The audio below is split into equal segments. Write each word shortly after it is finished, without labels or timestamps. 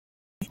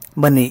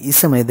ಬನ್ನಿ ಈ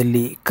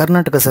ಸಮಯದಲ್ಲಿ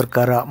ಕರ್ನಾಟಕ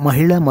ಸರ್ಕಾರ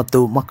ಮಹಿಳಾ ಮತ್ತು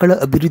ಮಕ್ಕಳ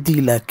ಅಭಿವೃದ್ಧಿ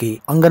ಇಲಾಖೆ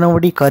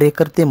ಅಂಗನವಾಡಿ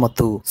ಕಾರ್ಯಕರ್ತೆ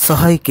ಮತ್ತು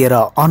ಸಹಾಯಕಿಯರ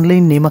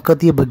ಆನ್ಲೈನ್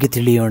ನೇಮಕಾತಿಯ ಬಗ್ಗೆ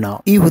ತಿಳಿಯೋಣ.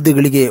 ಈ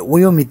ಹುದ್ದೆಗಳಿಗೆ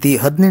ವಯೋಮಿತಿ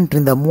 18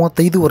 ರಿಂದ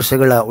 35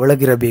 ವರ್ಷಗಳ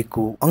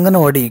ಒಳಗಿರಬೇಕು.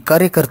 ಅಂಗನವಾಡಿ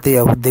ಕಾರ್ಯಕರ್ತೆಯ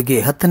ಹುದ್ದೆಗೆ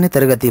 10ನೇ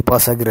ತರಗತಿ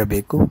ಪಾಸ್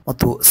ಆಗಿರಬೇಕು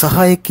ಮತ್ತು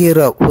ಸಹಾಯಕಿಯರ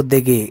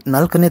ಹುದ್ದೆಗೆ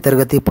 4ನೇ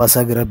ತರಗತಿ ಪಾಸ್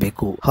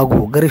ಆಗಿರಬೇಕು ಹಾಗೂ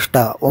ಗರಿಷ್ಠ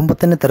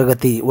 9ನೇ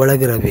ತರಗತಿ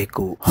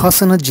ಒಳಗಿರಬೇಕು.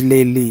 ಹಾಸನ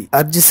ಜಿಲ್ಲೆಯಲ್ಲಿ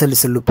ಅರ್ಜಿ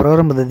ಸಲ್ಲಿಸಲು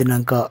ಪ್ರಾರಂಭದ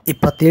ದಿನಾಂಕ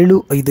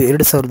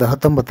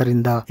 27/5/2019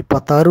 ರಿಂದ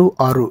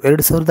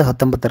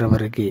 26/6/2019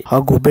 ರವರೆಗೆ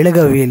ಹಾಗೂ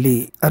ಬೆಳಗಾವಿಯಲ್ಲಿ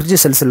ಅರ್ಜಿ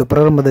ಸಲ್ಲಿಸಲು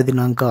ಪ್ರಾರಂಭದ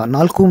ದಿನಾಂಕ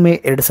 4 ಮೇ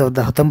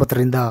 2019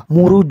 ರಿಂದ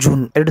 3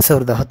 ಜೂನ್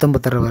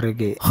 2019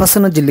 ರವರೆಗೆ.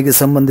 ಹಾಸನ ಜಿಲ್ಲೆಗೆ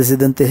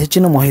ಸಂಬಂಧಿಸಿದಂತೆ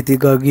ಹೆಚ್ಚಿನ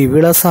ಮಾಹಿತಿಗಾಗಿ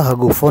ವಿಳಾಸ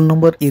ಹಾಗೂ ಫೋನ್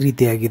ನಂಬರ್ ಈ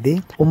ರೀತಿಯಾಗಿದೆ.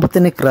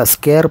 9ನೇ cross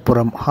KR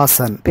Puram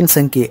Haasan, pin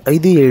ಸಂಖ್ಯೆ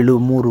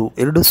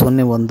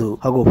 573201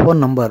 ಹಾಗೂ ಫೋನ್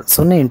ನಂಬರ್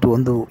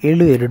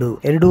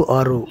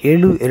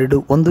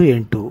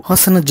 08172226718.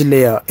 ಹಾಸನ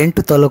ಜಿಲ್ಲೆಯ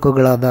 8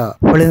 ತಾಲೂಕುಗಳಾದ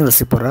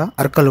ಹೊಳೆನರಸೀಪುರ,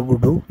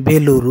 ಅರ್ಕಲಗೂಡು,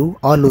 ಬೇಲೂರು,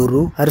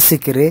 ಆಲೂರು,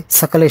 ಅರಸೀಕೆರೆ,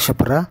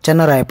 ಸಕಲೇಶಪುರ,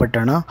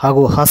 ಚನ್ನರಾಯಪಟ್ಟಣ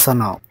ಹಾಗೂ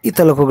ಹಾಸನ ಈ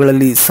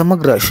ತಾಲೂಕುಗಳಲ್ಲಿ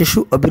ಸಮಗ್ರ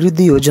ಶಿಶು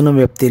ಅಭಿವೃದ್ಧಿ ಯೋಜನಾ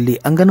ವ್ಯಾಪ್ತಿಯಲ್ಲಿ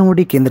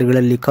ಅಂಗನವಾಡಿ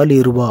ಕೇಂದ್ರಗಳಲ್ಲಿ ಖಾಲಿ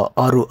ಇರುವ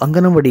 6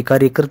 ಅಂಗನವಾಡಿ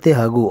ಕಾರ್ಯಕರ್ತೆ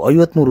ಹಾಗೂ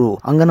 53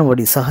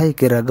 ಅಂಗನವಾಡಿ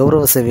ಸಹಾಯಕಿಯರ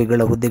ಗೌರವ ಸೇವೆಗಳ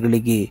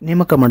ಹುದ್ದೆಗಳಿಗೆ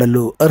ನೇಮಕ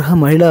ಮಾಡಲು ಅರ್ಹ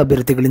ಮಹಿಳಾ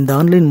ಅಭ್ಯರ್ಥಿಗಳಿಂದ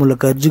ಆನ್ಲೈನ್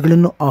ಮೂಲಕ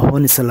ಅರ್ಜಿಗಳನ್ನು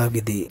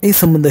ಆಹ್ವಾನಿಸಲಾಗಿದೆ. ಈ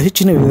ಸಂಬಂಧ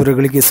ಹೆಚ್ಚಿನ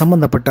ವಿವರಗಳಿಗೆ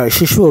ಸಂಬಂಧಪಟ್ಟ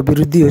ಶಿಶು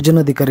ಅಭಿವೃದ್ಧಿ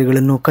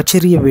ಯೋಜನಾಧಿಕಾರಿಗಳನ್ನು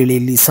ಕಚೇರಿಯ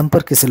ವೇಳೆಯಲ್ಲಿ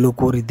ಸಂಪರ್ಕಿಸಲು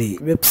ಕೋರಿದೆ.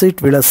 ವೆಬ್ಸೈಟ್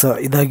ವಿಳಾಸ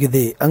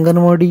ಇದಾಗಿದೆ: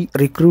 ಅಂಗನವಾಡಿ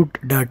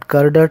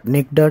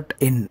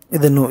recruit.kar.nic.in.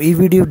 ಇದನ್ನು ಈ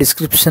ವಿಡಿಯೋ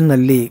ಡಿಸ್ಕ್ರಿಪ್ಷನ್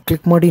ನಲ್ಲಿ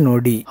ಕ್ಲಿಕ್ ಮಾಡಿ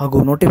ನೋಡಿ ಹಾಗೂ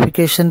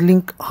ನೋಟಿಫಿಕೇಶನ್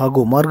ಲಿಂಕ್ ಹಾಗೂ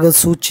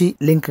ಮಾರ್ಗಸೂಚಿ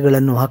ಲಿಂಕ್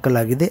ಗಳನ್ನು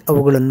ಹಾಕಲಾಗಿದೆ.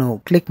 ಅವುಗಳನ್ನು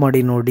ಕ್ಲಿಕ್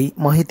ಮಾಡಿ ನೋಡಿ,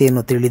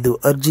 ಮಾಹಿತಿಯನ್ನು ತಿಳಿದು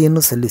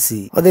ಅರ್ಜಿಯನ್ನು ಸಲ್ಲಿಸಿ.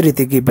 ಅದೇ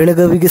ರೀತಿಯಾಗಿ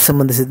ಬೆಳಗಾವಿಗೆ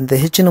ಸಂಬಂಧಿಸಿದಂತೆ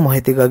ಹೆಚ್ಚಿನ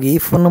ಮಾಹಿತಿಗಾಗಿ ಈ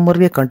ಫೋನ್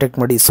ನಂಬರ್ಗೆ ಕಾಂಟ್ಯಾಕ್ಟ್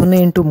ಮಾಡಿ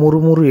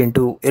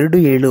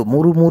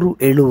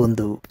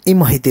 0833827371. ಈ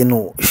ಮಾಹಿತಿಯನ್ನು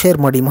ಶೇರ್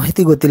ಮಾಡಿ.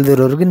 ಮಾಹಿತಿ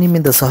ಗೊತ್ತಿಲ್ಲದಿರೋರಿಗೆ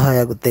ನಿಮ್ಮಿಂದ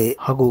ಸಹಾಯ ಆಗುತ್ತೆ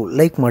ಹಾಗೂ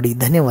ಲೈಕ್ ಮಾಡಿ.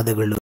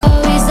 ಧನ್ಯವಾದಗಳು.